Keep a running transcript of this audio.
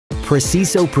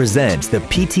PREXISO presents the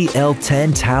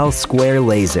PTL10 Tile Square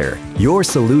Laser, your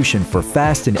solution for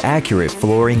fast and accurate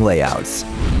flooring layouts.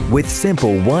 With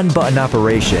simple one-button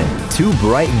operation, two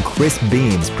bright and crisp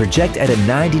beams project at a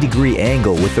 90-degree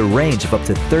angle with a range of up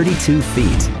to 32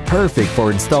 feet, perfect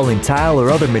for installing tile or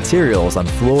other materials on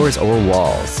floors or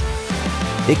walls.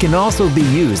 It can also be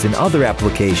used in other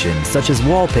applications such as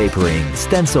wallpapering,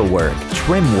 stencil work,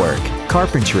 trim work,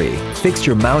 carpentry,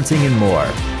 fixture mounting, and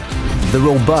more. The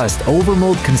robust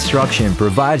overmold construction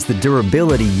provides the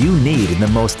durability you need in the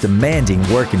most demanding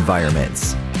work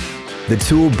environments. The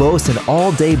tool boasts an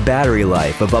all-day battery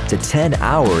life of up to 10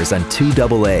 hours on 2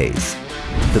 AA's.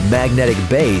 The magnetic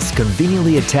base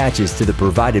conveniently attaches to the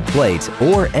provided plate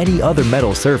or any other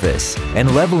metal surface,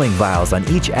 and leveling vials on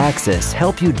each axis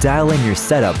help you dial in your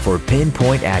setup for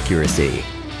pinpoint accuracy.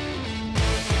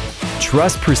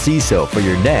 Trust PREXISO for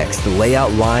your next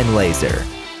layout line laser.